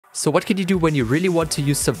So what can you do when you really want to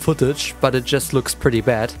use some footage, but it just looks pretty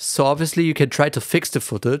bad? So obviously you can try to fix the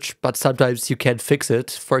footage, but sometimes you can't fix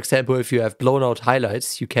it. For example, if you have blown out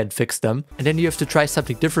highlights, you can't fix them. And then you have to try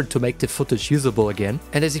something different to make the footage usable again.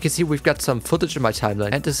 And as you can see, we've got some footage in my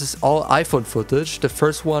timeline. And this is all iPhone footage. The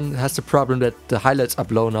first one has the problem that the highlights are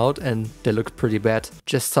blown out and they look pretty bad.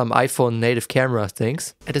 Just some iPhone native camera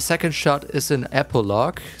things. And the second shot is an Apple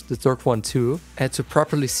log, the third one too. And to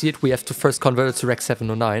properly see it, we have to first convert it to Rec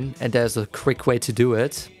 709. And there's a quick way to do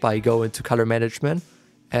it by going to color management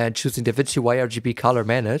and choosing Davinci YRGB color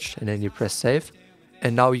manage, and then you press save.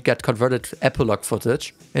 And now you get converted Apple log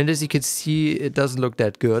footage. And as you can see, it doesn't look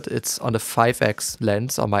that good. It's on a 5x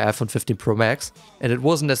lens on my iPhone 15 Pro Max. And it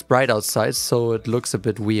wasn't as bright outside, so it looks a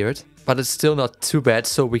bit weird. But it's still not too bad,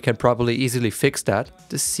 so we can probably easily fix that.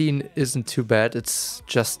 This scene isn't too bad, it's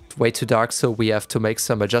just way too dark, so we have to make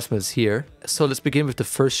some adjustments here. So let's begin with the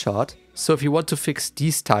first shot. So if you want to fix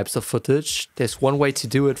these types of footage, there's one way to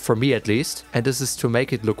do it, for me at least, and this is to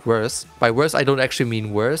make it look worse. By worse, I don't actually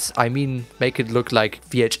mean worse, I mean make it look like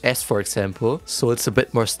VHS, for example, so it's a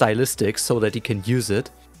bit more stylistic so that you can use it.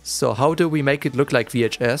 So how do we make it look like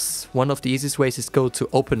VHS? One of the easiest ways is go to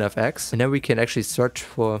OpenFX, and then we can actually search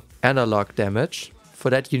for analog damage. For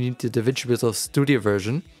that you need the Davinci Resolve Studio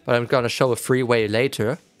version, but I'm gonna show a free way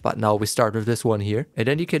later. But now we start with this one here. And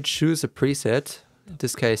then you can choose a preset. In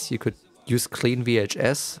this case you could use clean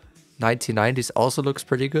VHS. 1990s also looks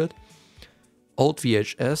pretty good. Old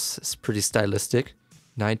VHS is pretty stylistic.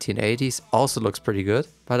 1980s also looks pretty good.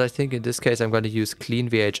 But I think in this case I'm gonna use clean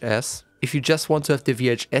VHS. If you just want to have the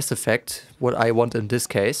VHS effect, what I want in this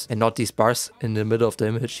case, and not these bars in the middle of the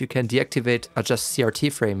image, you can deactivate adjust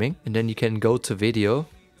CRT framing, and then you can go to video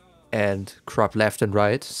and crop left and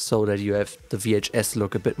right so that you have the VHS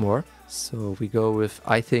look a bit more. So we go with,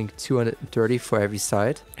 I think, 230 for every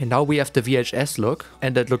side. And now we have the VHS look,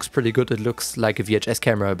 and that looks pretty good. It looks like a VHS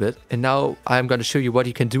camera a bit. And now I'm going to show you what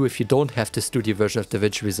you can do if you don't have the studio version of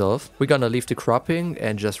Davinci Resolve. We're going to leave the cropping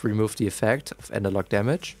and just remove the effect of analog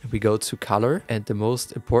damage. We go to color, and the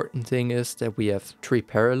most important thing is that we have 3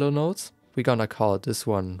 parallel nodes. We're going to call this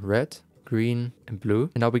one red, green and blue.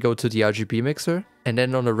 And now we go to the RGB mixer, and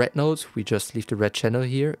then on the red node we just leave the red channel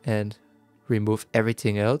here and remove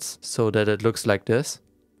everything else so that it looks like this.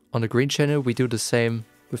 On the green channel we do the same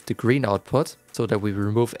with the green output, so that we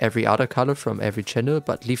remove every other color from every channel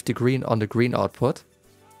but leave the green on the green output.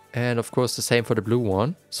 And of course the same for the blue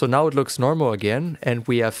one. So now it looks normal again, and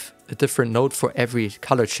we have a different node for every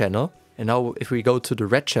color channel. And now if we go to the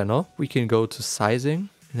red channel, we can go to sizing,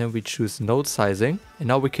 and then we choose node sizing, and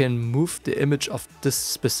now we can move the image of this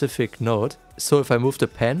specific node. So if I move the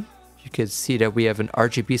pen, you can see that we have an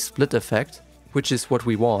RGB split effect, which is what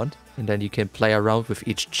we want. And then you can play around with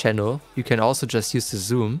each channel. You can also just use the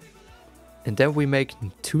zoom. And then we make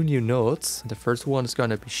 2 new nodes. The first one is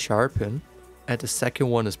gonna be sharpen, and the second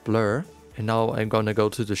one is blur. And now I'm gonna go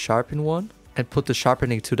to the sharpen one and put the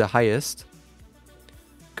sharpening to the highest.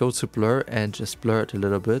 Go to blur and just blur it a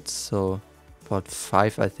little bit, so about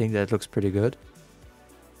 5, I think. That looks pretty good.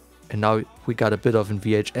 And now we got a bit of a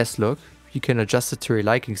VHS look. You can adjust it to your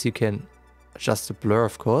likings. You can adjust the blur,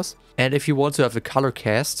 of course. And if you want to have a color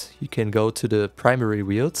cast, you can go to the primary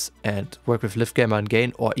wheels and work with lift, gamma and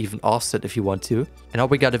gain, or even offset if you want to. And now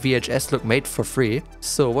we got a VHS look made for free.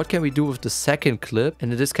 So what can we do with the second clip?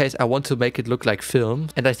 And in this case, I want to make it look like film.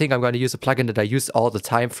 And I think I'm going to use a plugin that I use all the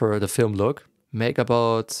time for the film look. Make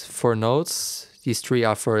about 4 nodes. These 3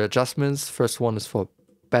 are for adjustments. First one is for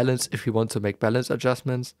balance, if you want to make balance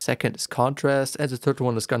adjustments. Second is contrast, and the third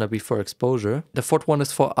one is gonna be for exposure. The fourth one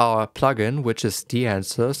is for our plugin, which is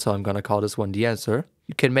de-answer, so I'm gonna call this one de-answer.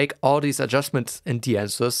 You can make all these adjustments in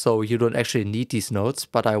de-answer, so you don't actually need these nodes,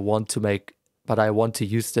 but I want to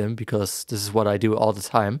use them because this is what I do all the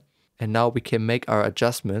time. And now we can make our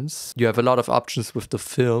adjustments. You have a lot of options with the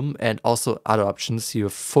film and also other options. You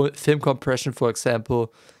have film compression, for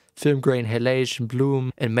example, film grain, halation,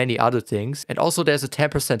 bloom, and many other things. And also there's a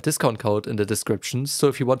 10% discount code in the description. So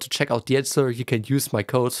if you want to check out the answer, you can use my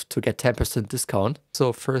code to get 10% discount.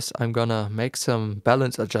 So first I'm gonna make some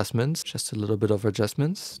balance adjustments, just a little bit of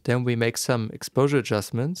adjustments. Then we make some exposure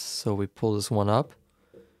adjustments. So we pull this one up,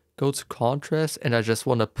 go to contrast, and I just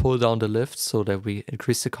wanna pull down the lift so that we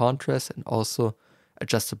increase the contrast and also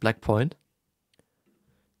adjust the black point.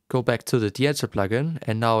 Go back to the de-answer plugin,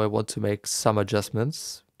 and now I want to make some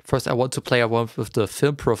adjustments. First, I want to play around with the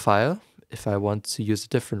film profile, if I want to use a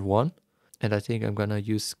different one. And I think I'm gonna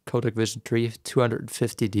use Codec Vision 3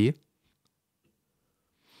 250D.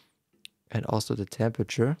 And also the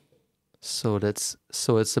temperature. So it's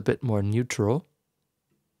a bit more neutral.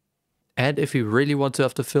 And if we really want to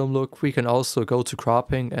have the film look, we can also go to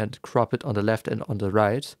cropping and crop it on the left and on the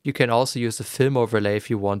right. You can also use the film overlay if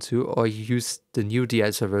you want to, or use the new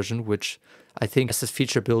de-esser version, which I think has this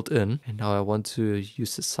feature built in. And now I want to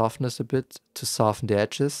use the softness a bit to soften the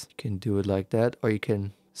edges. You can do it like that, or you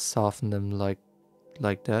can soften them like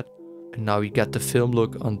that. And now you get the film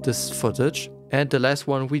look on this footage. And the last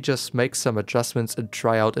one, we just make some adjustments and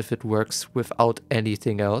try out if it works without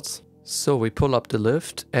anything else. So we pull up the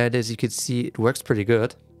lift, and as you can see, it works pretty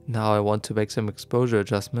good. Now I want to make some exposure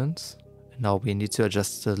adjustments. Now we need to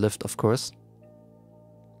adjust the lift, of course.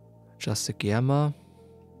 Adjust the gamma.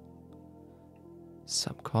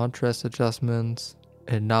 Some contrast adjustments.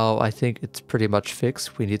 And now I think it's pretty much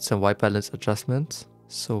fixed. We need some white balance adjustments.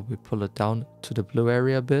 So we pull it down to the blue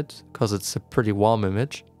area a bit, because it's a pretty warm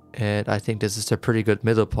image. And I think this is a pretty good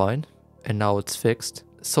middle point. And now it's fixed.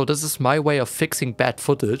 So this is my way of fixing bad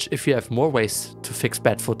footage. If you have more ways to fix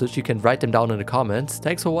bad footage, you can write them down in the comments.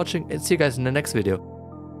 Thanks for watching, and see you guys in the next video.